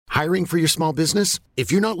Hiring for your small business?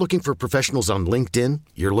 If you're not looking for professionals on LinkedIn,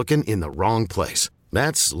 you're looking in the wrong place.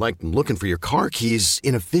 That's like looking for your car keys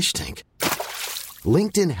in a fish tank.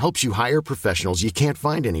 LinkedIn helps you hire professionals you can't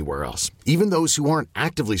find anywhere else, even those who aren't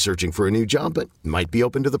actively searching for a new job but might be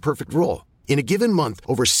open to the perfect role. In a given month,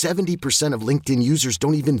 over 70% of LinkedIn users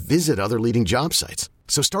don't even visit other leading job sites.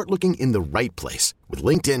 So start looking in the right place. With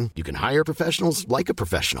LinkedIn, you can hire professionals like a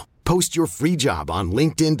professional. Post your free job on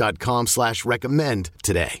linkedin.com/recommend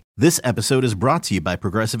today. This episode is brought to you by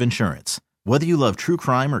Progressive Insurance. Whether you love true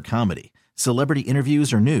crime or comedy, celebrity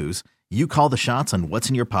interviews or news, you call the shots on what's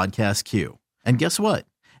in your podcast queue. And guess what?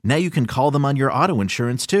 Now you can call them on your auto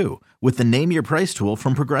insurance too with the Name Your Price tool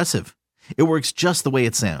from Progressive. It works just the way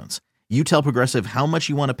it sounds. You tell Progressive how much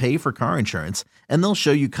you want to pay for car insurance, and they'll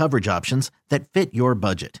show you coverage options that fit your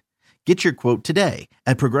budget. Get your quote today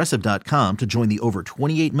at Progressive.com to join the over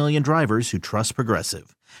 28 million drivers who trust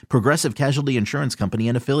Progressive. Progressive Casualty Insurance Company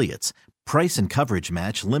and Affiliates. Price and coverage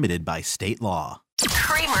match limited by state law.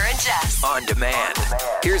 Kramer and Jess. On demand.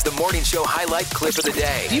 Here's the morning show highlight clip of the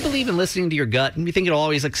day. Do you believe in listening to your gut? And you think it'll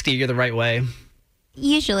always steer you the right way?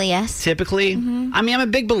 Usually, yes. Typically? Mm-hmm. I mean, I'm a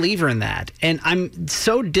big believer in that. And I'm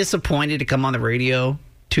so disappointed to come on the radio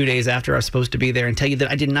 2 days after I was supposed to be there and tell you that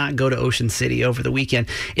I did not go to Ocean City over the weekend,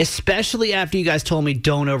 especially after you guys told me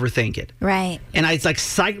don't overthink it. Right. And I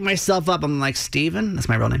psyched myself up. I'm like, Steven, that's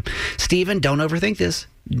my real name. Steven, don't overthink this.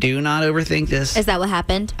 Do not overthink this. Is that what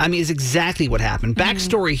happened? I mean, it's exactly what happened.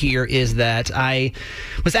 Backstory here is that I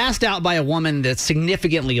was asked out by a woman that's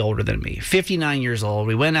significantly older than me, 59 years old.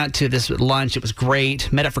 We went out to this lunch. It was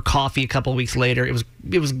great. Met up for coffee a couple of weeks later. It was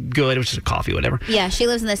good. It was just a coffee, whatever. Yeah, she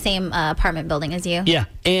lives in the same apartment building as you. Yeah.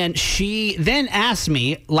 And she then asked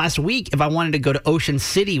me last week if I wanted to go to Ocean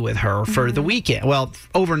City with her for the weekend. Well,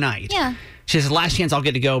 overnight. Yeah. She says, last chance I'll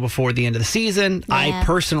get to go before the end of the season. Yeah. I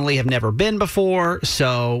personally have never been before,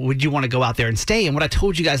 so would you want to go out there and stay? And what I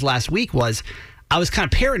told you guys last week was I was kind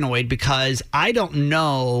of paranoid because I don't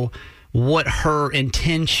know what her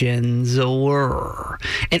intentions were.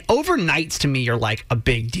 And overnights to me are like a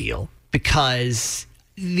big deal because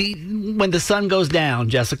when the sun goes down,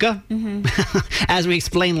 Jessica, as we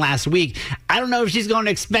explained last week, I don't know if she's going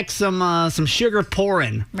to expect some sugar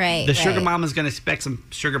pouring. Right. The sugar mama's going to expect some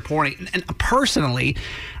sugar pouring. And personally,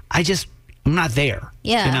 I'm not there.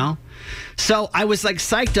 Yeah. You know? So I was like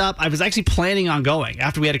psyched up. I was actually planning on going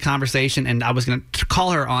after we had a conversation, and I was going to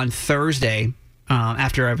call her on Thursday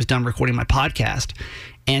after I was done recording my podcast.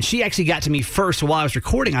 And she actually got to me first. So while I was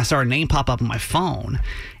recording, I saw her name pop up on my phone.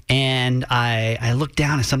 And I looked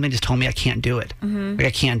down and something just told me I can't do it. Like,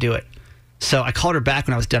 I can't do it. So I called her back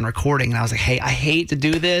when I was done recording, and I was like, hey, I hate to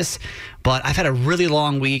do this, but I've had a really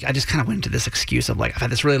long week. I just kind of went into this excuse of like, I've had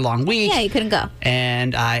this really long week. Yeah, you couldn't go.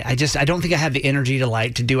 And I don't think I have the energy to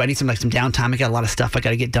do. I need some downtime. I got a lot of stuff I got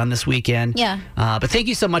to get done this weekend. Yeah. But thank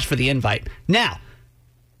you so much for the invite. Now,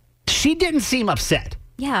 she didn't seem upset.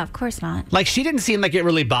 Yeah, of course not. Like, she didn't seem like it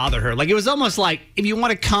really bothered her. Like, it was almost like, if you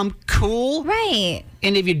want to come, cool. Right.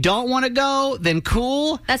 And if you don't want to go, then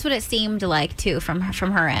cool. That's what it seemed like, too, from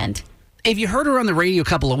her end. If you heard her on the radio a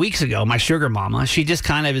couple of weeks ago, my sugar mama, she just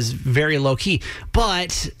kind of is very low-key.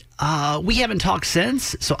 But we haven't talked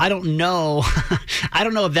since, so I don't know. I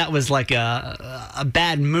don't know if that was like a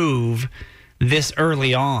bad move this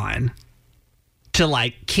early on to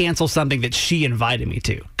like cancel something that she invited me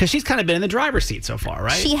to, because she's kind of been in the driver's seat so far,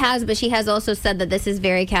 right? She has, but she has also said that this is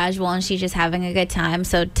very casual and she's just having a good time.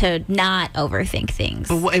 So to not overthink things.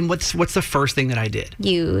 And what's the first thing that I did?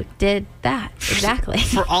 You did that. Exactly.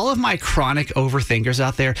 For all of my chronic overthinkers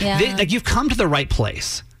out there, Yeah. you've come to the right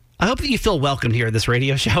place. I hope that you feel welcomed here at this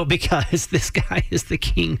radio show, because this guy is the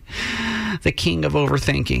king of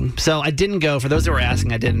overthinking. So I didn't go. For those that were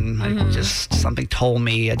asking, I didn't. I just, something told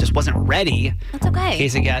me I just wasn't ready. That's okay. In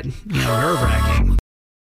case it got, nerve-wracking.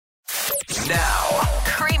 Now,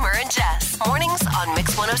 Kramer and Jess. Mornings on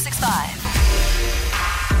Mix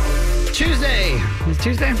 106.5. Tuesday. Is it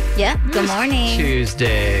Tuesday? Yeah. Good morning.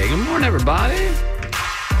 Tuesday. Good morning, everybody.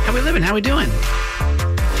 How we living? How we doing?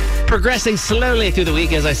 Progressing slowly through the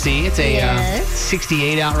week, as I see. It's a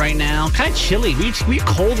 68 out right now. Kind of chilly. Were you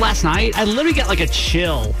cold last night? I literally got like a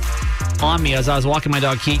chill on me as I was walking my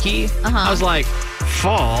dog Kiki. I was like,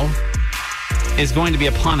 fall is going to be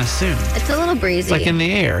upon us soon. It's a little breezy. It's like in the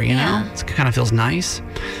air, you know? Yeah. It kind of feels nice.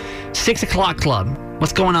 6 o'clock club.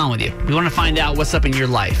 What's going on with you? We want to find out what's up in your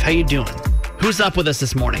life. How you doing? Who's up with us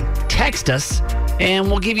this morning? Text us, and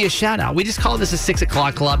we'll give you a shout out. We just call this a 6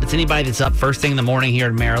 o'clock club. It's anybody that's up first thing in the morning here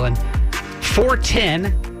in Maryland.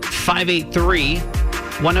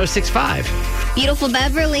 410-583-1065. Beautiful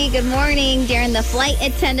Beverly, good morning. Darren, the flight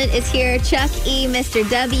attendant, is here. Chuck E., Mr.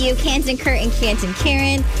 W., Canton Kurt, and Canton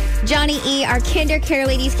Karen. Johnny E., our kinder care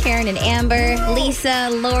ladies, Karen and Amber, Lisa,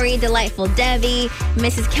 Lori, Delightful Debbie,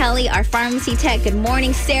 Mrs. Kelly, our pharmacy tech, good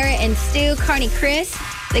morning, Sarah and Stu, Carney, Chris,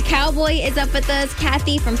 the cowboy is up with us,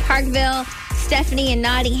 Kathy from Parkville, Stephanie in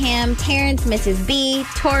Nottingham, Terrence, Mrs. B,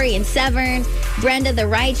 Tori and Severn, Brenda, the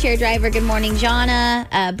rideshare driver, good morning,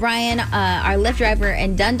 Jonna, Brian, our Lyft driver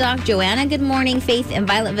in Dundalk, Joanna, good morning, Faith in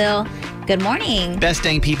Violetville, good morning. Best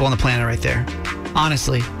dang people on the planet right there.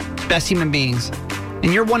 Honestly, best human beings.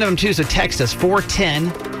 And you're one of them too, so text us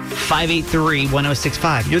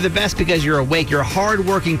 410-583-1065. You're the best because you're awake. You're a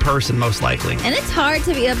hardworking person, most likely. And it's hard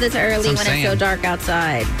to be up this early when it's so dark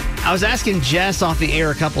outside. I was asking Jess off the air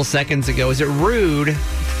a couple seconds ago, is it rude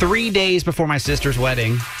 3 days before my sister's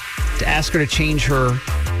wedding to ask her to change her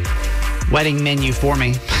wedding menu for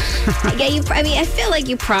me? Yeah, I feel like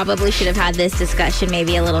you probably should have had this discussion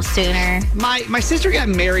maybe a little sooner. My sister got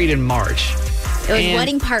married in March. It was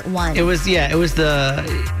wedding part 1.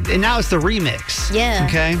 And now it's the remix. Yeah.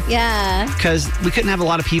 Okay? Yeah. Because we couldn't have a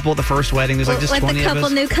lot of people at the first wedding. There's just 20 of us. With a couple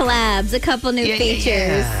new collabs, a couple new features.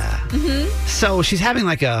 Yeah. Mm-hmm. So she's having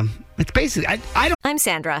it's basically, I don't. I'm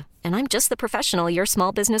Sandra, and I'm just the professional your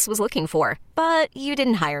small business was looking for. But you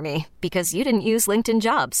didn't hire me because you didn't use LinkedIn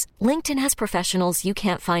Jobs. LinkedIn has professionals you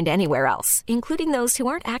can't find anywhere else, including those who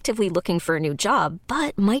aren't actively looking for a new job,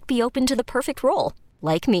 but might be open to the perfect role,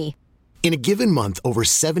 like me. In a given month, over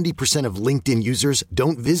 70% of LinkedIn users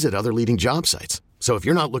don't visit other leading job sites. So if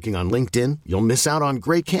you're not looking on LinkedIn, you'll miss out on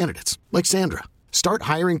great candidates like Sandra. Start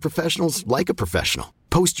hiring professionals like a professional.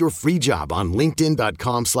 Post your free job on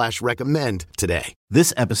linkedin.com/recommend today.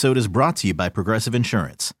 This episode is brought to you by Progressive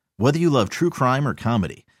Insurance. Whether you love true crime or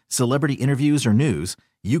comedy, celebrity interviews or news,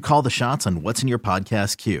 you call the shots on what's in your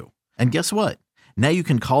podcast queue. And guess what? Now you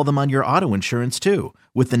can call them on your auto insurance too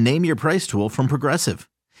with the Name Your Price tool from Progressive.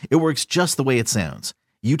 It works just the way it sounds.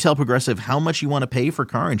 You tell Progressive how much you want to pay for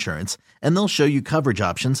car insurance, and they'll show you coverage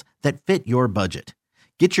options that fit your budget.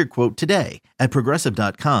 Get your quote today at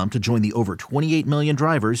Progressive.com to join the over 28 million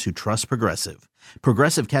drivers who trust Progressive.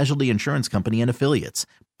 Progressive Casualty Insurance Company and Affiliates.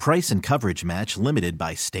 Price and coverage match limited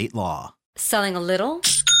by state law. Selling a little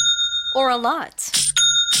or a lot?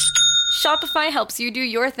 Shopify helps you do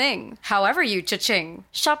your thing, however you cha-ching.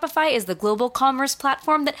 Shopify is the global commerce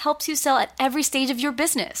platform that helps you sell at every stage of your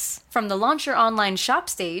business. From the launch your online shop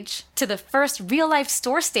stage, to the first real-life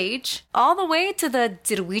store stage, all the way to the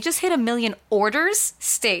did we just hit 1 million orders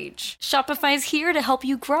stage. Shopify is here to help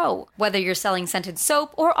you grow. Whether you're selling scented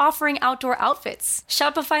soap or offering outdoor outfits,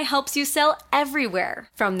 Shopify helps you sell everywhere.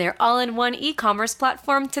 From their all-in-one e-commerce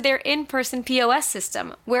platform to their in-person POS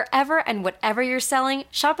system, wherever and whatever you're selling,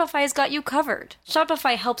 Shopify's got you covered.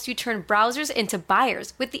 Shopify helps you turn browsers into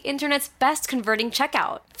buyers with the internet's best converting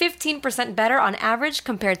checkout. 15% better on average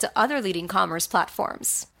compared to other leading commerce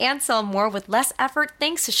platforms. And sell more with less effort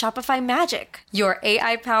thanks to Shopify Magic, your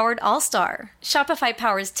AI-powered all-star. Shopify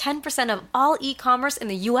powers 10% of all e-commerce in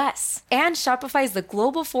the U.S. And Shopify is the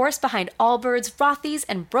global force behind Allbirds, Rothy's,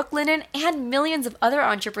 and Brooklinen, and millions of other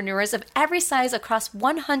entrepreneurs of every size across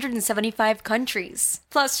 175 countries.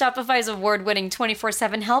 Plus, Shopify's award-winning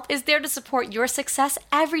 24/7 help is there to support your success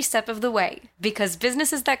every step of the way. Because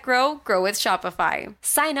businesses that grow, grow with Shopify.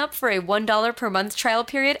 Sign up for a $1 per month trial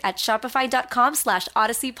period at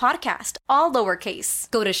shopify.com/Odyssey Podcast, all lowercase.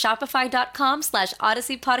 Go to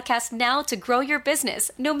shopify.com/Odyssey Podcast now to grow your business,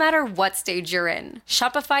 no matter what stage you're in.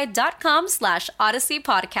 Shopify.com/Odyssey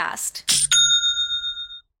Podcast.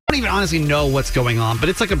 I don't even honestly know what's going on, but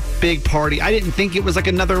it's like a big party. I didn't think it was like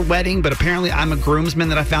another wedding, but apparently I'm a groomsman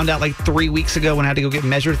that I found out like 3 weeks ago when I had to go get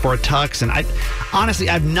measured for a tux. And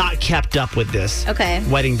I've not kept up with this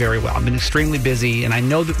wedding very well. I've been extremely busy, and I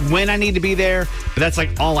know that when I need to be there, but that's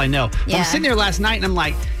like all I know. Yeah. I'm sitting there last night and I'm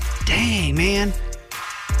like, dang, man,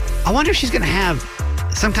 I wonder if she's going to have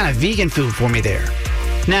some kind of vegan food for me there.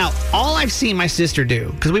 Now, all I've seen my sister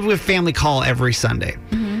do, because we have a family call every Sunday.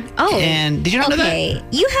 Mm-hmm. Oh, and did you not know that? Okay,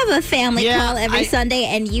 you have a family call every Sunday,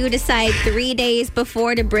 and you decide 3 days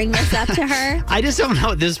before to bring this up to her? I just don't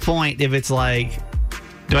know at this point if it's like,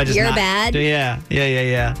 do I just You're bad? Yeah.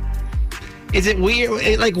 Is it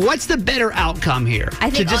weird? Like, what's the better outcome here?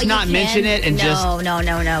 I think to just not mention it and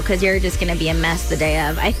No, because you're just going to be a mess the day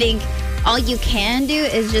of. I think all you can do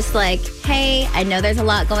is just like, hey, I know there's a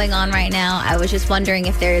lot going on right now. I was just wondering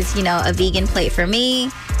if there's, a vegan plate for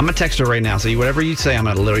me. I'm going to text her right now. So whatever you say, I'm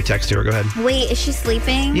going to literally text her. Go ahead. Wait, is she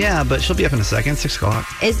sleeping? Yeah, but she'll be up in a second, 6 o'clock.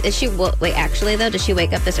 Is she, wait, actually though, does she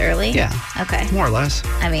wake up this early? Yeah. Okay. More or less.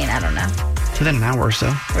 I mean, I don't know. Within an hour or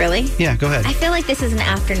so. Really? Yeah, go ahead. I feel like this is an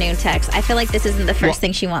afternoon text. I feel like this isn't the first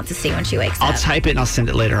thing she wants to see when she wakes up. I'll type it and I'll send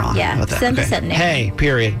it later on. Yeah, send it at noon. Hey,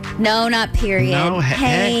 period. No, not period. No,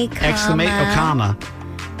 hey, exclamation, comma.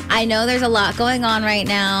 I know there's a lot going on right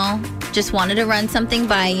now. Just wanted to run something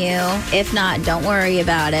by you. If not, don't worry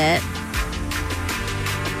about it.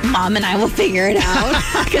 Mom and I will figure it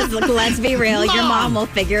out. Because let's be real, your mom will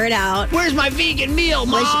figure it out. Where's my vegan meal,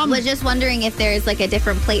 Mom? Was just wondering if there's like a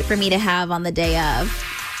different plate for me to have on the day of.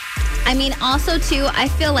 I mean, also too, I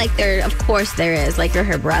feel like of course there is, like you're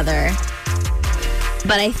her brother.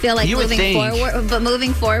 But I feel like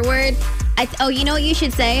moving forward, you know what you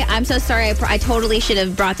should say? I'm so sorry. I totally should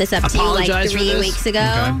have brought this up to you like 3 weeks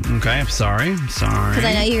ago. Okay, I'm sorry. Because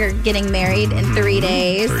I know you're getting married in 3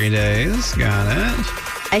 days. 3 days, got it.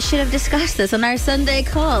 I should have discussed this on our Sunday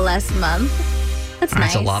call last month. That's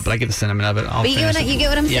nice. That's a lot, but I get the sentiment of it. But you get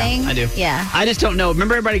what I'm saying? Yeah, I do. Yeah. I just don't know.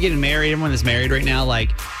 Remember everybody getting married? Everyone that's married right now,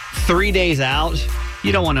 like 3 days out?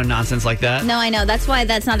 You don't want no nonsense like that. No, I know. That's why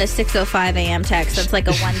that's not a 6:05 a.m. text. That's like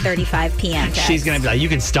a 1:35 p.m. text. She's going to be like, you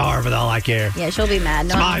can starve with all I care. Yeah, she'll be mad.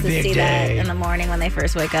 No one wants to see that in the morning when they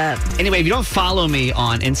first wake up. Anyway, if you don't follow me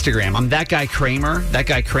on Instagram, I'm that guy Kramer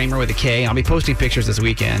with a K. I'll be posting pictures this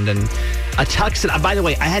weekend. And a tux, by the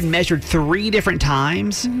way, I had measured 3 different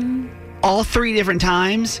times. Mm-hmm. All 3 different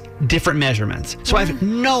times, different measurements. So I have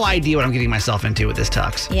no idea what I'm getting myself into with this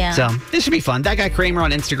tux. Yeah. So this should be fun. That guy Kramer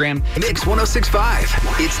on Instagram. Mix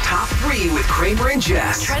 106.5. It's Top 3 with Kramer and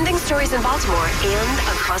Jess. Trending stories in Baltimore and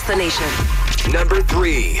across the nation. Number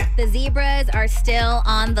 3. The zebras are still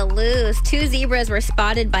on the loose. 2 zebras were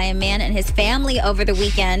spotted by a man and his family over the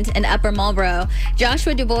weekend in Upper Marlboro.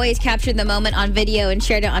 Joshua DuBois captured the moment on video and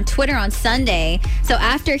shared it on Twitter on Sunday. So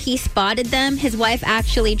after he spotted them, his wife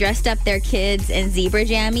actually dressed up their kids in zebra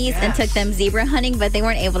jammies and took them zebra hunting, but they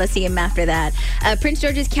weren't able to see him after that. Prince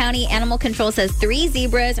George's County Animal Control says 3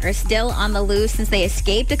 zebras are still on the loose since they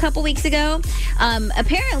escaped a couple weeks ago.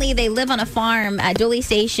 Apparently, they live on a farm at Dooley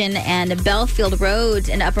Station and Belfield Road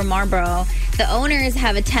in Upper Marlboro. The owners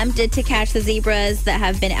have attempted to catch the zebras that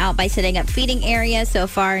have been out by setting up feeding areas. So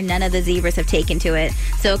far, none of the zebras have taken to it.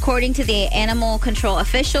 So according to the animal control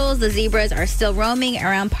officials, the zebras are still roaming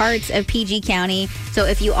around parts of PG County. So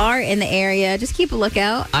if you are in the area, just keep a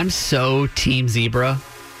lookout. I'm so team zebra.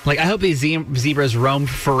 Like, I hope these zebras roam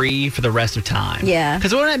free for the rest of time. Yeah.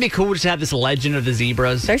 Because wouldn't it be cool just to have this legend of the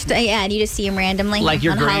zebras? And you just see them randomly like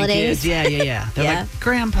your on grandkids. holidays. Yeah. They're like,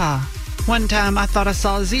 Grandpa, one time I thought I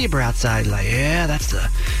saw a zebra outside. Like, yeah, that's the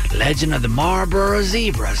legend of the Marlboro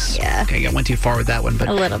zebras. Yeah. Okay, I went too far with that one, but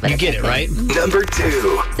a little bit. You get it, right? Number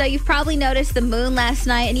 2. So you've probably noticed the moon last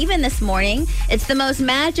night and even this morning. It's the most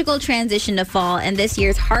magical transition to fall, and this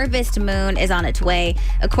year's harvest moon is on its way.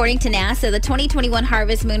 According to NASA, the 2021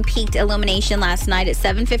 harvest moon peaked illumination last night at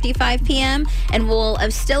 7:55 p.m. and will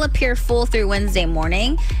still appear full through Wednesday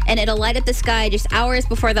morning. And it'll light up the sky just hours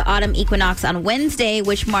before the autumn equinox on Wednesday,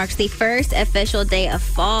 which marks the first official day of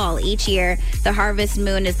fall. Each year, the harvest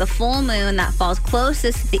moon is the full moon that falls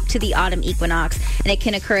closest to the autumn equinox, and it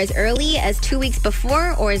can occur as early as 2 weeks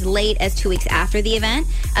before or as late as 2 weeks after the event.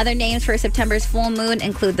 Other names for September's full moon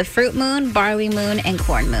include the fruit moon, barley moon, and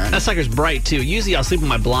corn moon. That sucker's bright, too. Usually I'll sleep with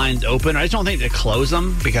my blinds open. I just don't think to close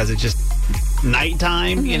them because it's just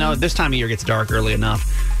nighttime. Mm-hmm. You know, this time of year gets dark early enough.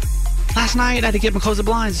 Last night, I had to get my close the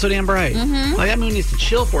blinds. It's so damn bright. Mm-hmm. Like, that moon needs to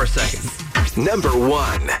chill for a second. Number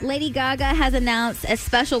 1. Lady Gaga has announced a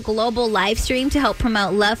special global live stream to help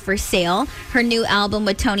promote Love for Sale, her new album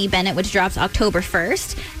with Tony Bennett, which drops October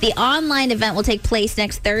 1st. The online event will take place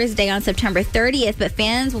next Thursday on September 30th, but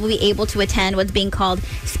fans will be able to attend what's being called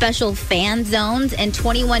special fan zones in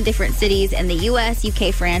 21 different cities in the U.S.,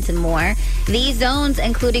 UK, France, and more. These zones,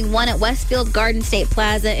 including one at Westfield Garden State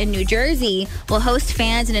Plaza in New Jersey, will host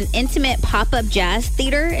fans in an intimate pop-up jazz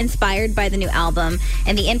theater inspired by the new album.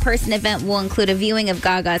 And the in-person event will include a viewing of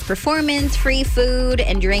Gaga's performance, free food,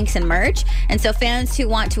 and drinks and merch. And so fans who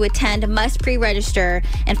want to attend must pre-register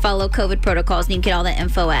and follow COVID protocols. And you can get all the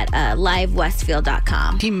info at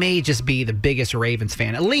livewestfield.com. He may just be the biggest Ravens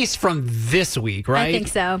fan, at least from this week, right? I think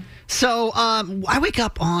so. So I wake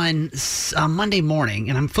up on Monday morning,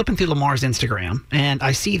 and I'm flipping through Lamar's Instagram, and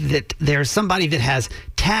I see that there's somebody that has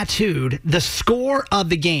tattooed the score of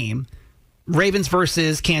the game, Ravens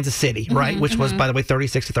versus Kansas City, right? Which was, by the way,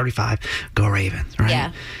 36-35. Go Ravens, right?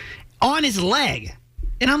 Yeah. On his leg.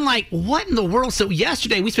 And I'm like, what in the world? So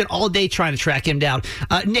yesterday, we spent all day trying to track him down.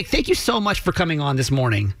 Nick, thank you so much for coming on this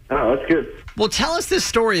morning. Oh, that's good. Well, tell us this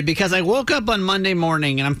story, because I woke up on Monday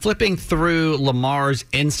morning and I'm flipping through Lamar's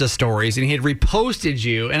Insta stories, and he had reposted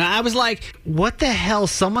you. And I was like, what the hell?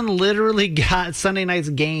 Someone literally got Sunday night's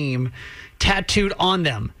game tattooed on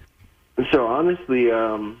them. So honestly,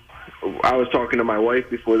 I was talking to my wife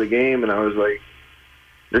before the game, and I was like,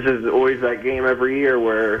 this is always that game every year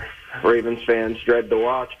where Ravens fans dread to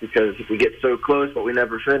watch because we get so close, but we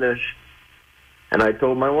never finish. And I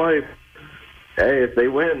told my wife, hey, if they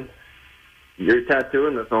win, you're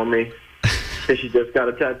tattooing this on me. Because she just got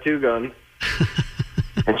a tattoo gun.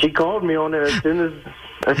 And she called me on it as soon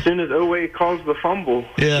as Oway caused the fumble.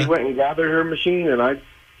 Yeah. She went and gathered her machine, and I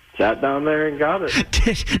sat down there and got it.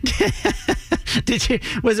 Did you?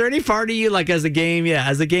 Was there any part of you, like, as the game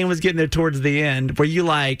was getting there towards the end, were you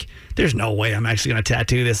like, there's no way I'm actually going to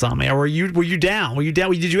tattoo this on me? Or were you down?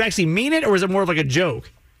 Did you actually mean it, or was it more of like a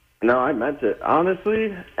joke? No, I meant it,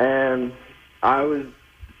 honestly. And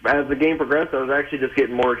as the game progressed, I was actually just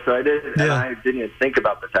getting more excited, and I didn't even think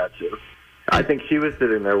about the tattoo. I think she was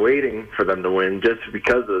sitting there waiting for them to win just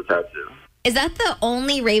because of the tattoo. Is that the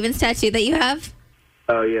only Ravens tattoo that you have?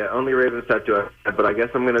 Oh, yeah, only Ravens tattoo I have, but I guess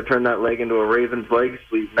I'm going to turn that leg into a Ravens leg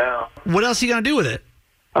sleeve now. What else are you going to do with it?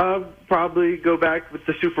 Probably go back with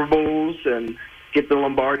the Super Bowls and get the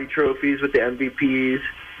Lombardi trophies with the MVPs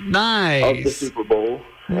of the Super Bowl.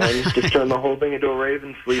 And just turn the whole thing into a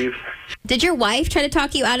Ravens sleeve. Did your wife try to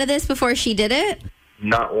talk you out of this before she did it?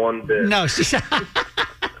 Not one bit. No,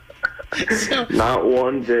 Not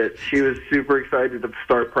one bit. She was super excited to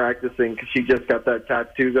start practicing because she just got that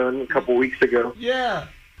tattoo done a couple weeks ago. Yeah.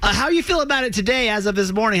 How you feel about it today as of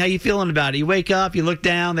this morning? How you feeling about it? You wake up, you look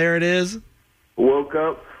down, there it is. Woke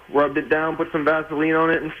up, rubbed it down, put some Vaseline on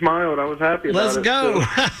it, and smiled. I was happy about it. Let's go.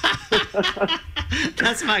 So.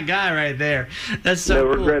 That's my guy right there. That's so no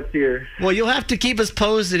cool. regrets here. Well, you'll have to keep us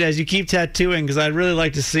posted as you keep tattooing, because I'd really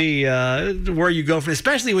like to see where you go from,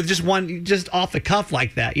 especially with just off the cuff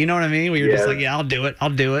like that. You know what I mean? Where you're just like, yeah, I'll do it.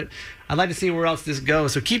 I'd like to see where else this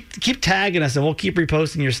goes. So keep tagging us, and we'll keep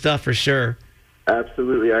reposting your stuff for sure.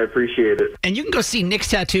 Absolutely. I appreciate it. And you can go see Nick's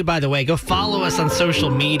tattoo, by the way. Go follow us on social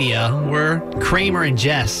media. We're Kramer and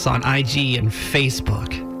Jess on IG and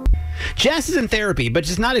Facebook. Jess is in therapy, but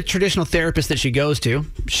she's not a traditional therapist that she goes to.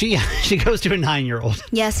 She goes to a 9-year-old.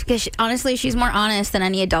 Yes, because honestly, she's more honest than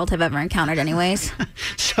any adult I've ever encountered anyways.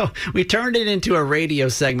 So we turned it into a radio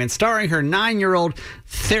segment starring her 9-year-old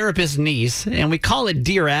therapist niece, and we call it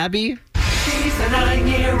Dear Abby. She's a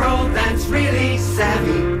 9-year-old that's really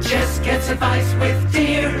savvy. Just gets advice with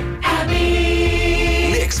Dear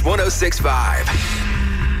Abby. Mix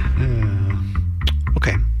 106.5.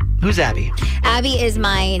 Okay. Who's Abby? Abby is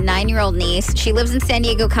my 9-year-old niece. She lives in San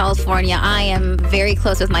Diego, California. I am very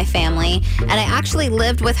close with my family. And I actually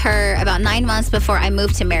lived with her about 9 months before I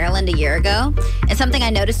moved to Maryland a year ago. And something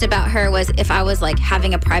I noticed about her was if I was like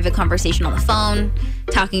having a private conversation on the phone,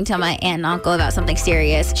 talking to my aunt and uncle about something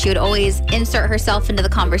serious, she would always insert herself into the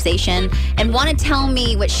conversation and want to tell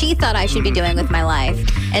me what she thought I should be doing with my life.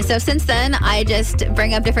 And so since then, I just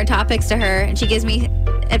bring up different topics to her, and she gives me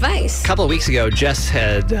advice. A couple of weeks ago, Jess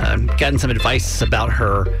had gotten some advice about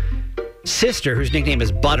her sister, whose nickname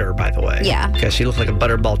is Butter, by the way. Yeah. Because she looked like a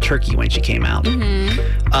butterball turkey when she came out.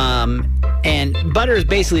 Mm-hmm. And Butter's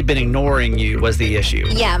basically been ignoring you was the issue.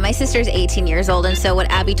 Yeah, my sister's 18 years old, and so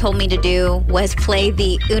what Abby told me to do was play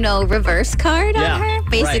the Uno reverse card on her,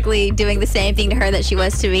 basically doing the same thing to her that she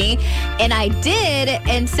was to me. And I did,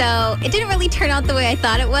 and so it didn't really turn out the way I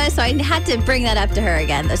thought it was, so I had to bring that up to her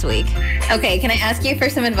again this week. Okay, can I ask you for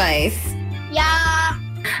some advice? Yeah.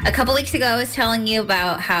 A couple weeks ago, I was telling you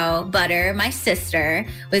about how Butter, my sister,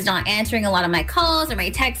 was not answering a lot of my calls or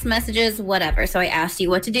my text messages, whatever. So I asked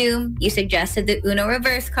you what to do. You suggested the Uno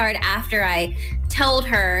reverse card after I told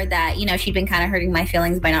her that, you know, she'd been kind of hurting my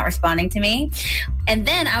feelings by not responding to me. And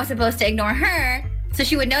then I was supposed to ignore her so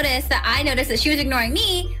she would notice that I noticed that she was ignoring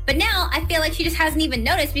me. But now I feel like she just hasn't even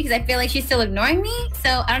noticed because I feel like she's still ignoring me.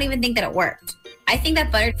 So I don't even think that it worked. I think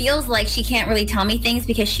that Butter feels like she can't really tell me things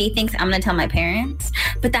because she thinks I'm going to tell my parents,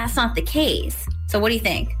 but that's not the case. So what do you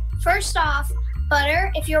think? First off,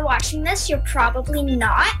 Butter, if you're watching this, you're probably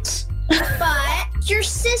not, but your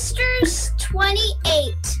sister's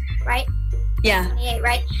 28, right? Yeah. 28,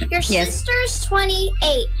 right? Your sister's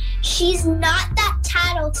 28. She's not that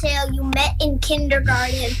tattletale you met in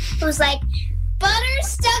kindergarten who's like, Butter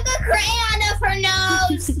stuck a crayon up her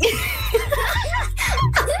nose.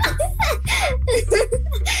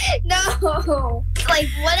 No. Like,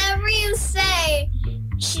 whatever you say,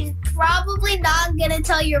 she's probably not going to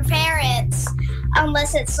tell your parents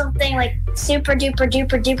unless it's something, like, super duper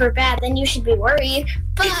duper duper bad. Then you should be worried.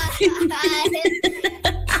 But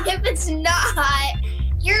if it's not,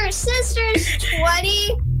 your sister's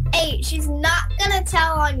 28. She's not going to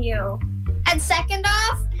tell on you. And second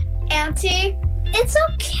off, Auntie, it's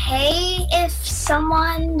okay if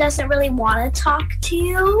someone doesn't really want to talk to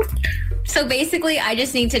you. So basically, I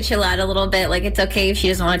just need to chill out a little bit. Like, it's okay if she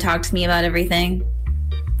doesn't want to talk to me about everything.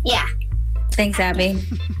 Yeah. Thanks, Abby.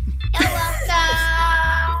 You're welcome.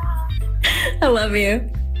 I love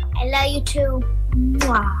you. I love you too.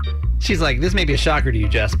 Mwah. She's like, this may be a shocker to you,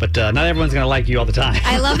 Jess, but not everyone's going to like you all the time.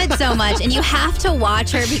 I love it so much. And you have to watch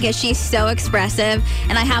her because she's so expressive.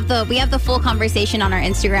 And we have the full conversation on our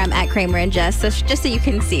Instagram at Kramer and Jess. So just so you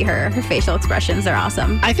can see her facial expressions. They're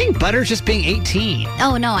awesome. I think Butter's just being 18.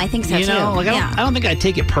 Oh, no, I think so, too. I don't think I'd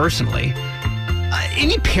take it personally.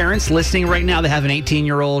 Any parents listening right now that have an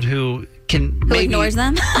 18-year-old who ignores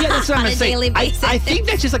them? Yeah, that's what I'm going to say. On a daily basis. I think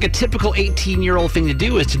that's just like a typical 18-year-old thing to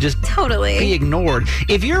do, is to just be ignored.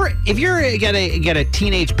 If you're get a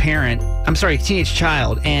teenage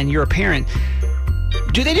child, and you're a parent,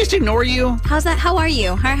 do they just ignore you? How are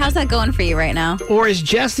you? How's that going for you right now? Or is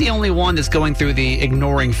Jess the only one that's going through the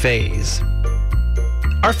ignoring phase?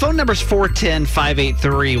 Our phone number is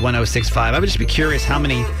 410-583-1065. I would just be curious how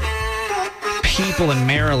many people in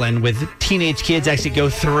Maryland with teenage kids actually go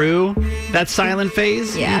through that silent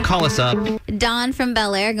phase. Yeah. You can call us up. Dawn from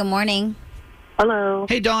Bel Air, good morning. Hello.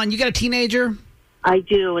 Hey, Dawn, you got a teenager? I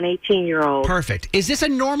do, an 18-year-old. Perfect. Is this a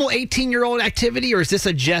normal 18-year-old activity, or is this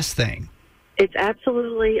a Jess thing? It's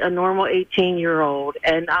absolutely a normal 18-year-old,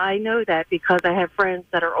 and I know that because I have friends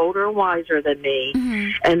that are older and wiser than me,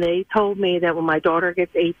 and they told me that when my daughter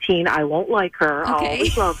gets 18, I won't like her. I'll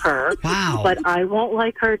always love her. Wow. But I won't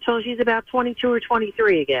like her till she's about 22 or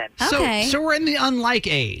 23 again. Okay. So we're in the unlike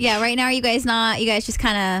age. Yeah, right now are you guys just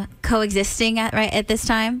kind of coexisting at this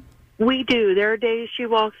time? We do. There are days she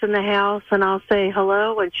walks in the house and I'll say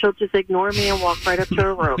hello and she'll just ignore me and walk right up to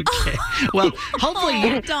her room. Okay. Well,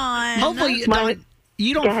 hopefully, Dawn. Hopefully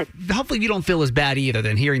you don't feel as bad either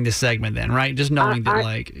than hearing this segment then, right? Just knowing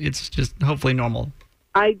that it's just hopefully normal.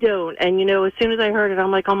 I don't. And, as soon as I heard it, I'm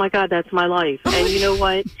like, oh, my God, that's my life. And you know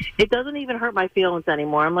what? It doesn't even hurt my feelings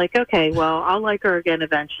anymore. I'm like, okay, well, I'll like her again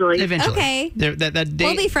eventually. Okay. That day,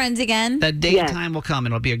 we'll be friends again. That day and time will come,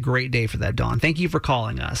 and it'll be a great day for that, Dawn. Thank you for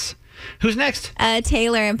calling us. Who's next?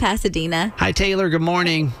 Taylor in Pasadena. Hi, Taylor. Good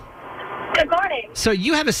morning. Good morning. So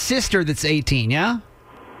you have a sister that's 18, yeah?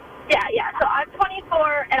 Yeah. So I'm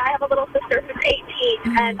 24, and I have a little sister who's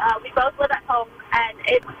 18, and we both live at home, and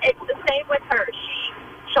it's the same with her.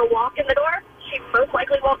 She'll walk in the door. She most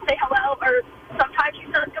likely won't say hello, or sometimes she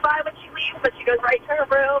says goodbye when she leaves, but she goes right to her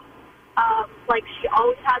room. She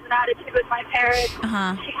always has an attitude with my parents.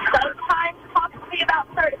 She sometimes talks to me about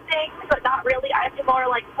certain things, but not really. I have to more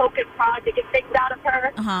poke and prod to get things out of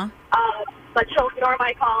her. But she'll ignore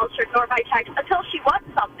my calls, she'll ignore my texts until she wants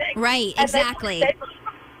something. Right, and exactly. Then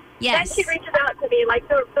she reaches out to me.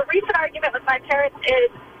 The recent argument with my parents is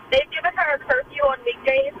they've given her a curfew on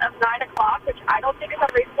weekdays of 9 o'clock, which I don't think is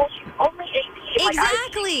unreasonable. She's only 18.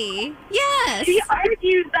 Exactly. Yes. She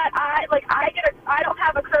argues that I don't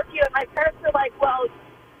have a curfew, and my parents are like, well,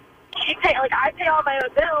 I pay all my own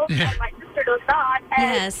bills, and my sister does not.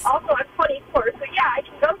 And also, I'm 24, so yeah, I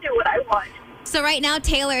can go do what I want. So right now,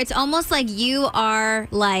 Taylor, it's almost like you are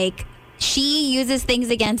she uses things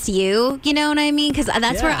against you, you know what I mean? Because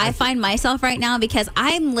that's where I find myself right now, because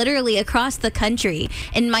I'm literally across the country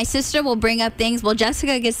and my sister will bring up things. Well,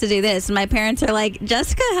 Jessica gets to do this. And my parents are like,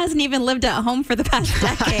 Jessica hasn't even lived at home for the past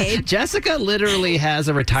decade. Jessica literally has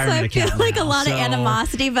a retirement account. So I feel like a lot of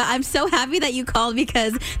animosity, but I'm so happy that you called,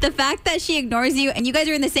 because the fact that she ignores you and you guys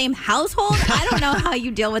are in the same household, I don't know how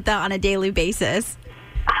you deal with that on a daily basis.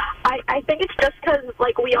 I think it's just because,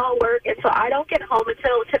 we all work, and so I don't get home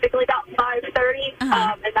until typically about 5:30,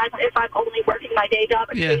 and that's if I'm only working my day job.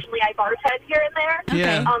 Occasionally I bartend here and there, so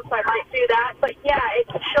I might do that. But,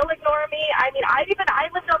 she'll ignore me. I mean, I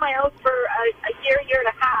lived on my own for a year and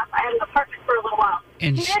a half. I had an apartment for a little while.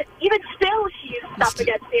 And even still, she used stuff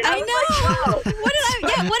against me. And I know.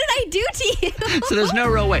 What did I do to you? So there's no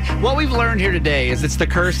real way. What we've learned here today is it's the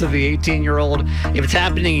curse of the 18-year-old. If it's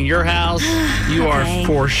happening in your house, you are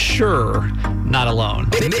for sure not alone.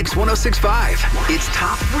 Mix 106.5. It's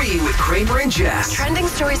Top 3 with Kramer and Jess. Trending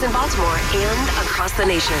stories in Baltimore and across the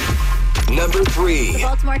nation. Number 3. The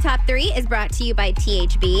Baltimore Top 3 is brought to you by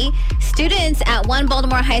THB. Students at one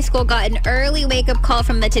Baltimore high school got an early wake-up call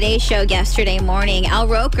from the Today Show yesterday morning. Al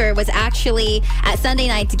Roker was actually at Sunday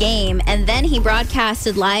night's game, and then he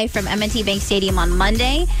broadcasted live from M&T Bank Stadium on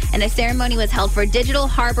Monday, and a ceremony was held for Digital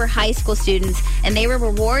Harbor High School students, and they were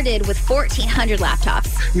rewarded with 1,400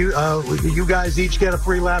 laptops. You guys each get a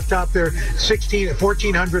free laptop. There are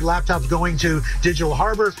 1,400 laptops going to Digital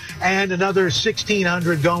Harbor, and another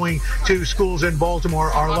 1,600 going to schools in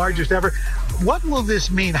Baltimore, our largest ever. What will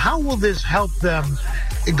this mean? How will this help them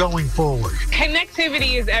going forward?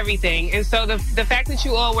 Connectivity is everything. And so the fact that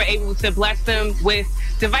you all were able to bless them with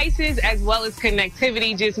devices as well as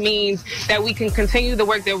connectivity just means that we can continue the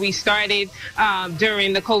work that we started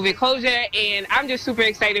during the COVID closure. And I'm just super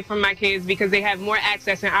excited for my kids because they have more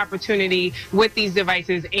access and opportunity with these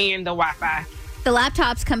devices and the Wi-Fi. The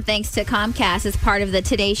laptops come thanks to Comcast as part of the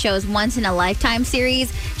Today Show's Once in a Lifetime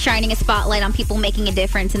series, shining a spotlight on people making a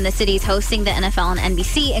difference in the cities hosting the NFL and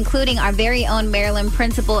NBC, including our very own Maryland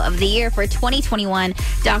Principal of the Year for 2021,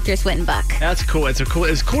 Dr. Swittenbuck. That's cool.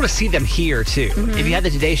 It's cool to see them here, too. Mm-hmm. If you had the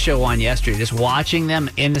Today Show on yesterday, just watching them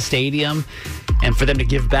in the stadium and for them to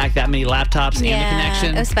give back that many laptops and the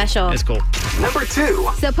connection. It was special. It's cool. Number 2.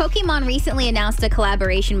 So Pokemon recently announced a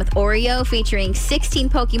collaboration with Oreo featuring 16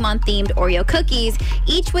 Pokemon-themed Oreo cookies,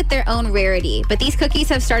 each with their own rarity. But these cookies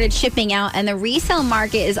have started shipping out, and the resale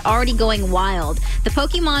market is already going wild. The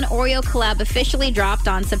Pokemon Oreo collab officially dropped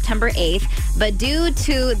on September 8th, but due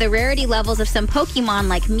to the rarity levels of some Pokemon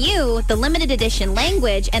like Mew, the limited edition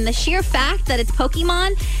language, and the sheer fact that it's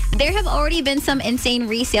Pokemon, there have already been some insane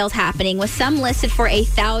resales happening, with some listed for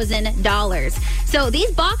 $1,000. So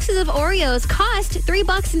these boxes of Oreos cost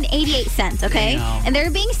 $3.88, okay? Damn. And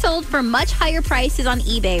they're being sold for much higher prices on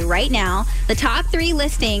eBay right now. The top 3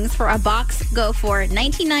 listings for a box go for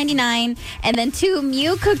 $19.99, and then 2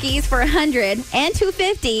 Mew cookies for $100 and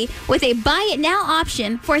 $250 with a buy it now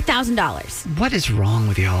option for $1,000. What is wrong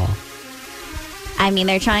with y'all? I mean,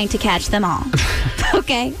 they're trying to catch them all.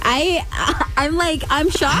 Okay, I'm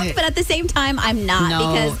shocked, but at the same time, I'm not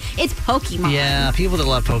because it's Pokemon. Yeah, people that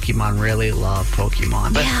love Pokemon really love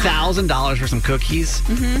Pokemon. But $1,000 for some cookies?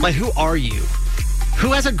 Mm-hmm. Like, who are you?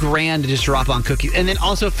 Who has $1,000 to just drop on cookies and then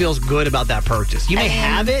also feels good about that purchase? You may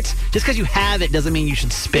have it. Just because you have it doesn't mean you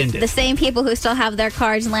should spend it. The same people who still have their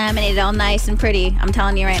cards laminated all nice and pretty. I'm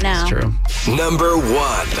telling you right now. It's true. Number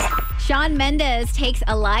 1. Shawn Mendes takes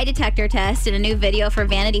a lie detector test in a new video for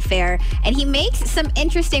Vanity Fair, and he makes some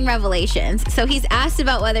interesting revelations. So he's asked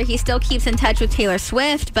about whether he still keeps in touch with Taylor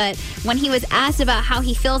Swift, but when he was asked about how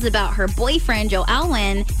he feels about her boyfriend, Joe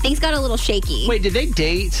Alwyn, things got a little shaky. Wait, did they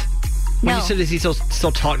date? When you said, does he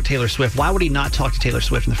still talk to Taylor Swift, why would he not talk to Taylor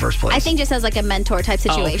Swift in the first place? I think just as like a mentor type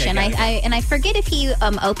situation. Oh, okay, I forget if he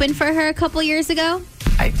opened for her a couple years ago.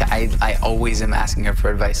 I always am asking her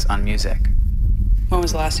for advice on music. When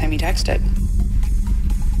was the last time you texted?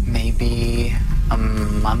 Maybe a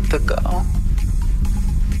month ago.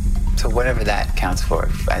 So whatever that counts for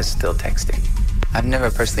as still texting. I've never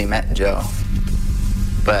personally met Joe,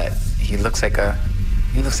 but he looks like a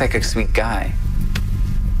sweet guy.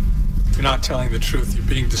 You're not telling the truth. You're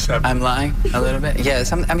being deceptive. I'm lying a little bit.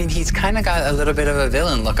 Yes, I mean, he's kind of got a little bit of a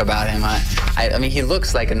villain look about him. I mean, he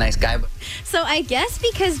looks like a nice guy. But... So I guess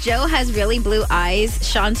because Joe has really blue eyes,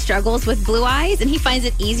 Shawn struggles with blue eyes, and he finds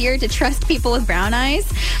it easier to trust people with brown eyes.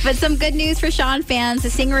 But some good news for Shawn fans.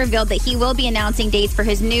 The singer revealed that he will be announcing dates for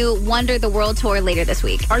his new Wonder the World Tour later this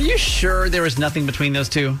week. Are you sure there was nothing between those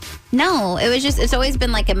two? No, it's always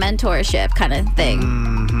been like a mentorship kind of thing.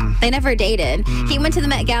 Mm-hmm. They never dated. He went to the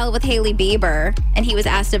Met Gala with Hailey Bieber, and he was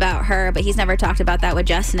asked about her, but he's never talked about that with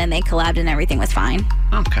Justin, and they collabed and everything was fine.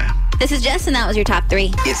 Okay. This is Jess, and that was your top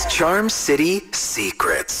 3. It's Charm City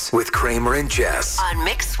Secrets with Kramer and Jess. On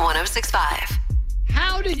Mix 106.5.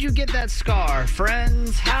 How did you get that scar,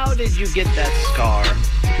 friends? How did you get that scar?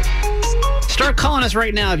 Start calling us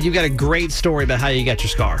right now if you've got a great story about how you got your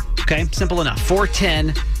scar. Okay? Simple enough.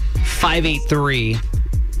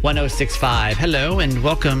 410-583-1065. Hello, and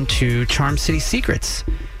welcome to Charm City Secrets.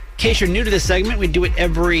 In case you're new to this segment, we do it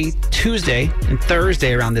every Tuesday and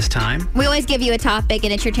Thursday around this time. We always give you a topic,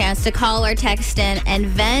 and it's your chance to call or text in and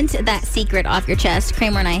vent that secret off your chest.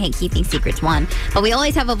 Kramer and I hate keeping secrets, one. But we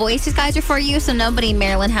always have a voice disguiser for you, so nobody in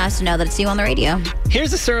Maryland has to know that it's you on the radio.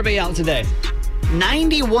 Here's a survey out today.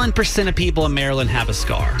 91% of people in Maryland have a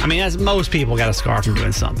scar. I mean, as most people got a scar from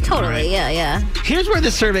doing something. Totally, right? yeah. Here's where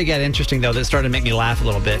the survey got interesting, though, that started to make me laugh a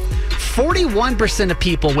little bit. 41% of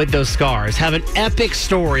people with those scars have an epic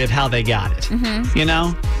story of how they got it. Mm-hmm. You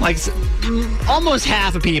know? Like, almost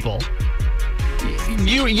half of people.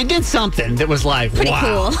 You did something that was like, pretty wow,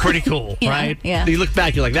 cool. Pretty cool, Yeah, right? yeah. You look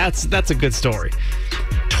back, you're like, that's a good story.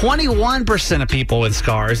 21% of people with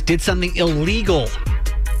scars did something illegal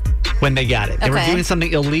when they got it. They were doing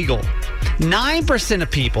something illegal. 9% of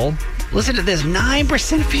people, listen to this,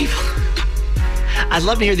 9% of people, I'd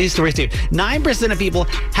love to hear these stories too. 9% of people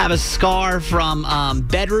have a scar from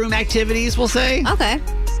bedroom activities, we'll say. Okay.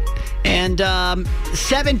 And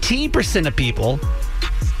 17% of people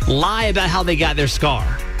lie about how they got their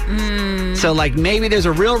scar. So, like, maybe there's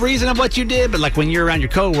a real reason of what you did, but, like, when you're around your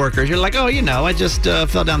coworkers, you're like, oh, I just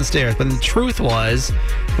fell down the stairs. But the truth was,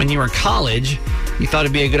 when you were in college, you thought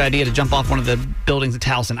it'd be a good idea to jump off one of the buildings at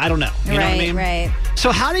Towson. I don't know. You know what I mean? Right.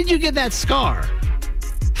 So how did you get that scar?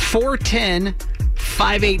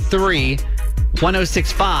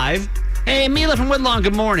 410-583-1065. Hey, Mila from Woodlawn,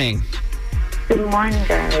 good morning. Good morning,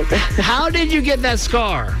 guys. How did you get that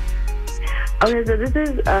scar? Okay, so this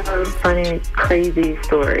is a funny, crazy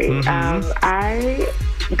story. I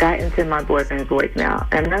got into my boyfriend's voicemail,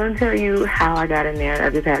 and I'm not going to tell you how I got in there. I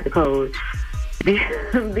just had the code.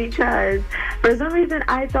 Because for some reason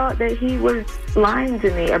I thought that he was lying to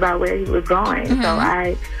me about where he was going. So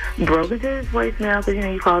I broke into his voicemail because,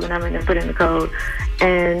 you call the number and then put in the code.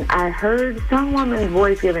 And I heard some woman's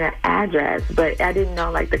voice giving an address, but I didn't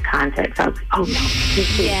know, the context. I was like, oh,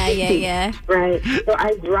 no. Yeah. Right. So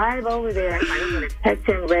I drive over there. I'm going to text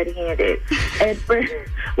him red-handed. And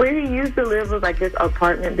where he used to live was, this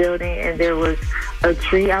apartment building, and there was a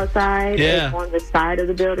tree outside on the side of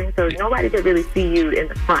the building. So nobody could really see you in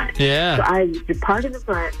the front. Yeah. So I park in the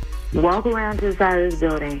front, walk around to the side of this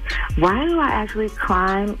building. Why do I actually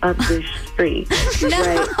climb up this street? No.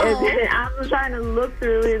 Right? And then I'm trying to look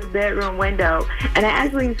through his bedroom window, and I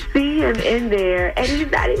actually see him in there, and he's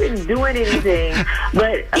not even doing anything.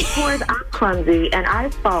 But, of course, I'm clumsy, and I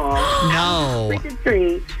fall. No. Freaking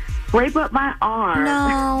tree. Scrape up my arm.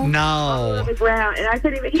 No. On the ground. And I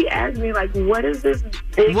couldn't even, he asked me, what is this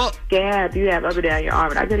big scab you have up and down your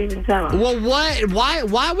arm? And I couldn't even tell him. Well, what?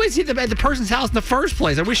 Why was he at the person's house in the first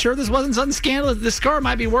place? Are we sure this wasn't something scandalous? The scar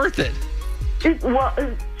might be worth it. I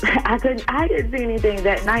didn't see anything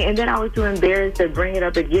that night, and then I was too embarrassed to bring it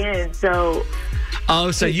up again, so...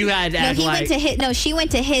 Oh, so you had to act she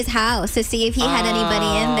went to his house to see if he had anybody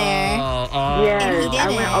in there. Yeah, and he didn't.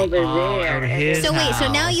 I went over there. So wait,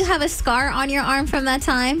 so now you have a scar on your arm from that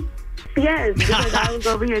time? Yes, because I was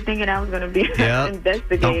over here thinking I was going to be an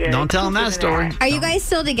investigator. Don't tell him that story. Are you guys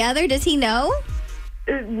still together? Does he know?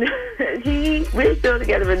 We're still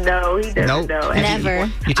together, but no, he doesn't know. Never.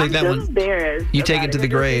 You take that one. Embarrassed. You take it to the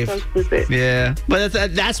grave. So stupid. Yeah, but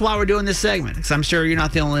that's why we're doing this segment, because I'm sure you're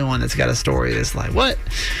not the only one that's got a story that's like, what?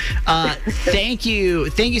 Thank you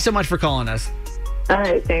so much for calling us. All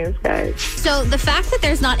right, thanks, guys. So the fact that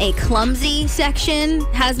there's not a clumsy section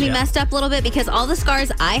has me messed up a little bit, because all the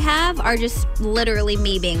scars I have are just literally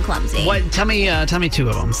me being clumsy. What? Tell me two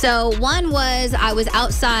of them. So one was I was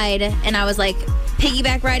outside and I was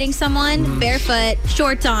piggyback riding someone, barefoot,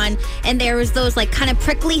 shorts on, and there was those kind of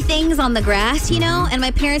prickly things on the grass, and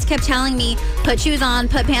my parents kept telling me, put shoes on,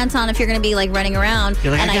 put pants on if you're going to be running around.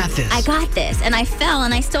 You're like, and I got this. I got this. And I fell,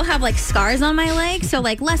 and I still have scars on my legs. So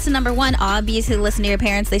lesson number one, obviously listen to your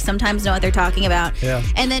parents. They sometimes know what they're talking about. Yeah.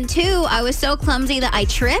 And then two, I was so clumsy that I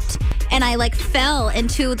tripped and I fell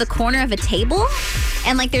into the corner of a table,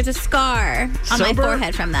 and there's a scar on my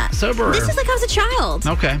forehead from that. Sober. This is I was a child.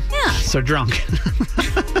 Okay. Yeah. So drunk.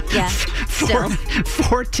 Yeah. Still.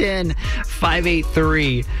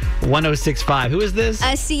 410-583-1065. Who is this?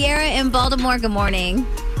 Sierra in Baltimore. Good morning.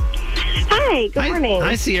 Hi. Good morning.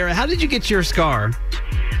 Hi, Sierra. How did you get your scar?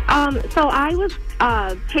 So I was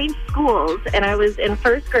changed schools, and I was in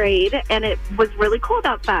first grade, and it was really cold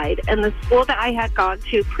outside. And the school that I had gone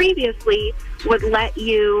to previously would let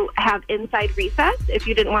you have inside recess if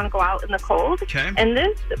you didn't want to go out in the cold. Okay. And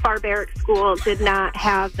this barbaric school did not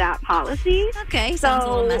have that policy. Okay, sounds a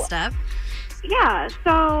little messed up. Yeah,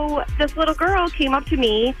 so this little girl came up to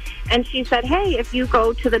me, and she said, hey, if you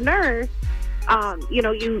go to the nurse,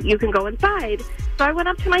 you can go inside. So I went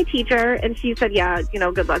up to my teacher, and she said, yeah,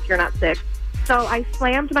 good luck, you're not sick. So I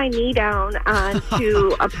slammed my knee down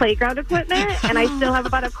onto a playground equipment, and I still have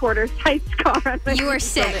about a quarter-size scar on my knee. You were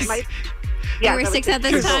 6. Yeah, you were 6 at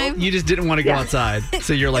this time? You just didn't want to go outside.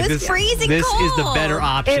 So you're like, this is the better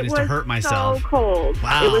option is to hurt myself. It was so cold.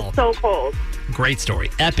 Wow. It was so cold. Great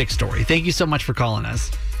story. Epic story. Thank you so much for calling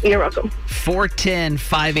us. You're welcome.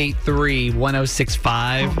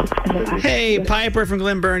 410-583-1065. Hey, Piper from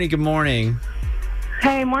Glen Burnie. Good morning.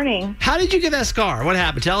 Hey, morning. How did you get that scar? What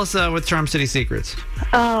happened? Tell us with Charm City Secrets.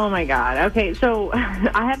 Oh, my God. Okay, so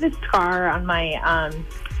I have this scar on my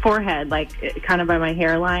forehead, kind of by my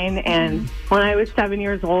hairline. And when I was 7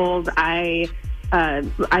 years old, I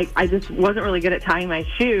just wasn't really good at tying my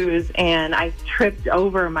shoes, and I tripped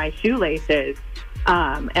over my shoelaces.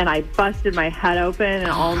 And I busted my head open, and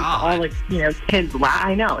all kids laugh.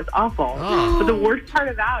 I know, it's awful. Oh. But the worst part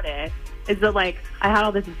about it is that, I had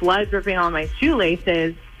all this blood dripping on my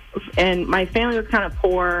shoelaces, and my family was kind of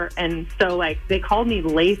poor, and so, they called me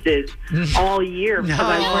Laces all year because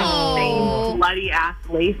I was wearing the same bloody-ass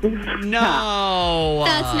laces. No.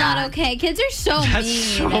 That's not okay. Kids are so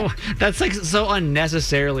mean. That's, so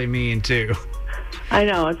unnecessarily mean, too. I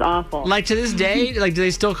know, it's awful. To this day, do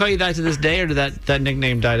they still call you that to this day, or did that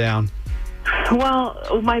nickname die down? Well,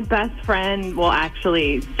 my best friend will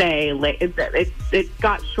actually say it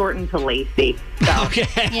got shortened to Lacey. So. Okay.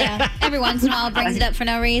 Yeah, every once in a while it brings it up for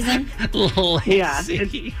no reason. Lacey. Yeah,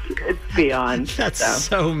 it's beyond. That's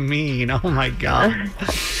so mean. Oh, my God.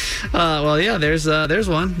 Well, yeah, there's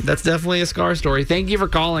one. That's definitely a scar story. Thank you for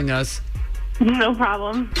calling us. No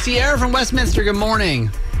problem. Sierra from Westminster, good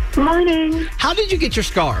morning. Morning. How did you get your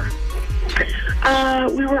scar?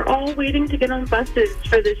 We were all waiting to get on buses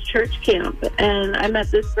for this church camp, and I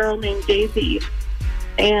met this girl named Daisy.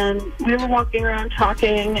 And we were walking around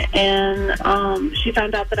talking, and she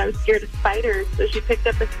found out that I was scared of spiders, so she picked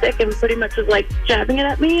up a stick and pretty much was like jabbing it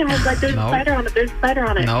at me and was like, there's a spider on it, there's a spider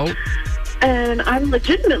on it. No. And I'm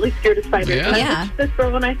legitimately scared of spiders. Yeah. And I looked at this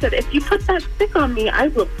girl and I said, if you put that stick on me, I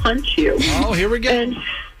will punch you. Oh, here we go. And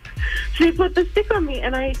she put the stick on me,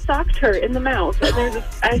 and I socked her in the mouth. And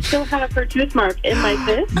I still have her tooth mark in my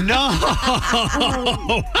fist.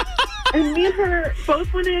 No! And me and her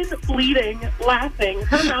both went in bleeding, laughing.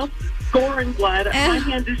 Her mouth goring blood. My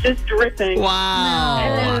hand is just dripping.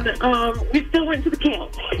 Wow. And we still went to the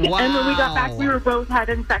camp. Wow. And when we got back, we were both had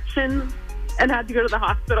infections and had to go to the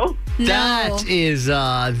hospital. That is,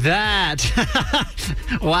 that.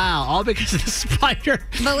 Wow, all because of the spider.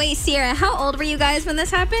 But wait, Sierra, how old were you guys when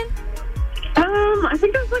this happened? I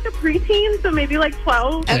think I was like a preteen, so maybe like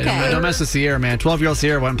 12. Okay. Don't mess with Sierra, man. 12-year-old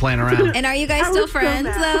Sierra wasn't playing around. And are you guys still friends,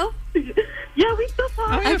 though? Yeah, we still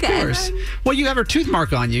talk. Oh, yeah, of course. Well, you have her tooth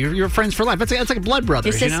mark on you. You're friends for life. That's like blood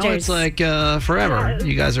brothers, Your you know? sisters. It's like forever.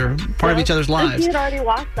 You guys are part of each other's And lives. she had already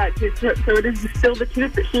lost that tooth, so it is still the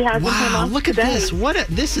tooth that she has in her Wow, mouth look at today. this.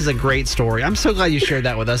 This is a great story. I'm so glad you shared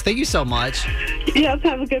that with us. Thank you so much. Yes,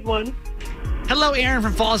 have a good one. Hello, Aaron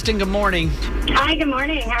from Falston. Good morning. Hi, good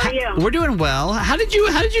morning. How are you? We're doing well. How did you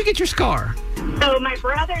get your scar? So my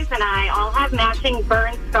brothers and I all have matching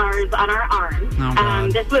burn scars on our arms. Oh,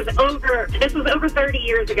 God. This was over 30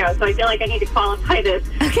 years ago, so I feel like I need to qualify this.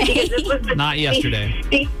 Okay. Because this was Not yesterday.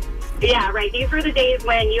 Yeah, right. These were the days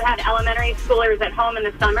when you had elementary schoolers at home in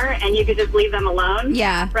the summer and you could just leave them alone.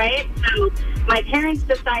 Yeah. Right? So my parents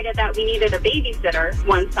decided that we needed a babysitter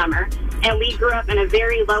one summer, and we grew up in a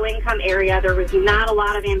very low-income area. There was not a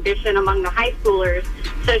lot of ambition among the high schoolers.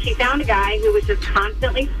 So she found a guy who was just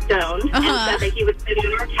constantly stoned and said that he would sit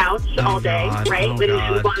on our couch all day, right?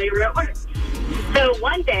 While they were at work. So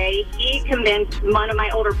one day, he convinced one of my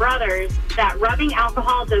older brothers that rubbing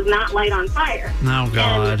alcohol does not light on fire. Oh,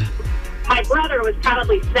 God. And my brother was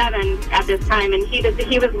probably 7 at this time, and he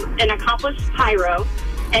was an accomplished pyro,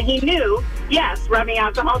 and he knew, yes, rubbing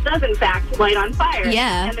alcohol does, in fact, light on fire.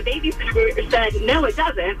 Yeah. And the babysitter said, no, it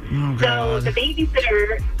doesn't. Oh, so God. the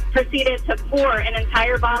babysitter proceeded to pour an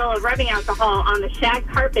entire bottle of rubbing alcohol on the shag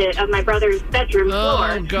carpet of my brother's bedroom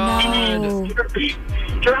floor. Oh, God. And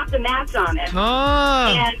then dropped a match on it.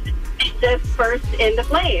 Oh. And it just burst into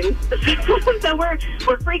flames. So we're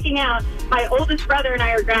freaking out. My oldest brother and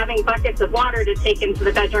I are grabbing buckets of water to take into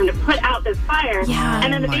the bedroom to put out this fire. Yeah.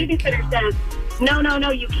 And then the babysitter says, no,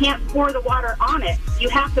 you can't pour the water on it. You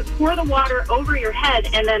have to pour the water over your head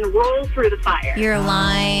and then roll through the fire. You're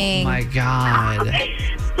lying. Oh, my God.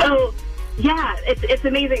 So, yeah, it's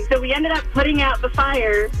amazing. So we ended up putting out the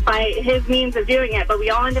fire by his means of doing it, but we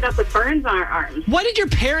all ended up with burns on our arms. What did your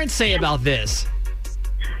parents say about this?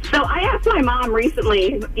 So I asked my mom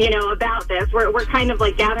recently, about this. We're kind of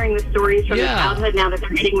like gathering the stories from their childhood now that they're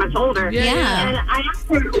getting much older. Yeah. And I asked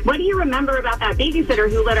her, what do you remember about that babysitter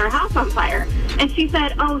who lit our house on fire? And she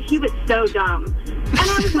said, oh, he was so dumb. And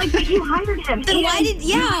I was like, but you hired him. Then why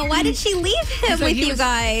did she leave him with you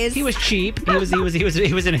guys? He was cheap. He was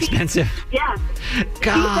inexpensive. Yeah.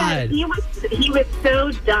 God. He was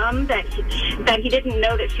so dumb that he didn't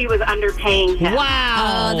know that she was underpaying him.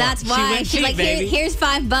 Wow. Oh, that's why. She's cheap, like, baby. here's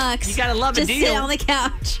 $5. You gotta love a Just deal. sit on the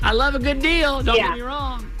couch. I love a good deal. Don't get me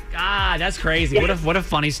wrong. God, that's crazy. What a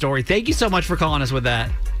funny story. Thank you so much for calling us with that.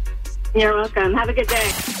 You're welcome. Have a good day.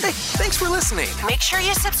 Hey, thanks for listening. Make sure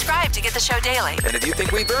you subscribe to get the show daily. And if you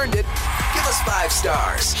think we've earned it, give us 5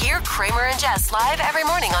 stars. Hear Kramer and Jess live every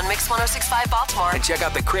morning on Mix 106.5 Baltimore. And check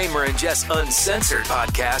out the Kramer and Jess Uncensored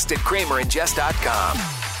podcast at kramerandjess.com.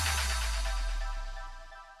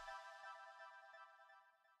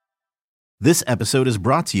 This episode is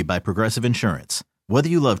brought to you by Progressive Insurance. Whether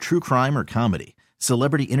you love true crime or comedy,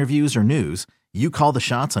 celebrity interviews or news, you call the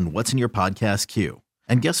shots on what's in your podcast queue.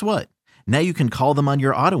 And guess what? Now you can call them on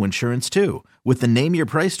your auto insurance too with the Name Your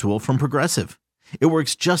Price tool from Progressive. It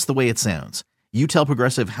works just the way it sounds. You tell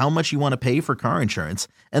Progressive how much you want to pay for car insurance,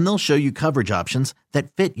 and they'll show you coverage options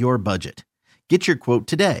that fit your budget. Get your quote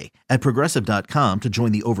today at Progressive.com to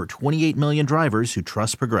join the over 28 million drivers who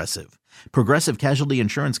trust Progressive. Progressive Casualty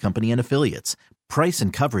Insurance Company and Affiliates. Price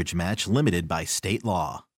and coverage match limited by state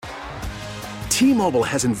law. T-Mobile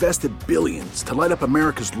has invested billions to light up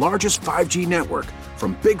America's largest 5G network,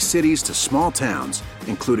 from big cities to small towns,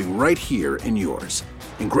 including right here in yours.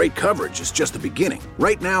 And great coverage is just the beginning.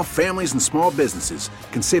 Right now, families and small businesses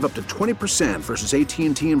can save up to 20% versus AT&T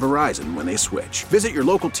and Verizon when they switch. Visit your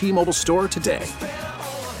local T-Mobile store today.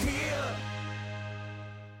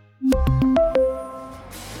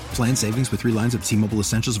 Plan savings with 3 lines of T-Mobile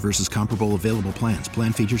Essentials versus comparable available plans.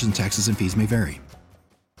 Plan features and taxes and fees may vary.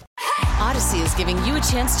 Odyssey is giving you a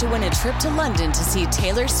chance to win a trip to London to see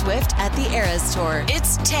Taylor Swift at the Eras Tour.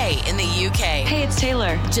 It's Tay in the UK. Hey, it's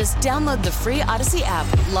Taylor. Just download the free Odyssey app,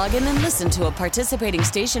 log in and listen to a participating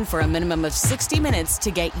station for a minimum of 60 minutes to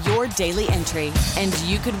get your daily entry. And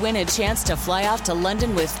you could win a chance to fly off to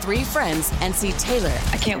London with 3 friends and see Taylor.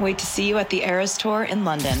 I can't wait to see you at the Eras Tour in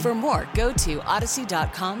London. For more, go to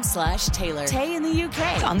odyssey.com/Taylor. Tay in the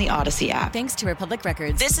UK. On the Odyssey app. Thanks to Republic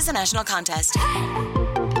Records. This is a national contest.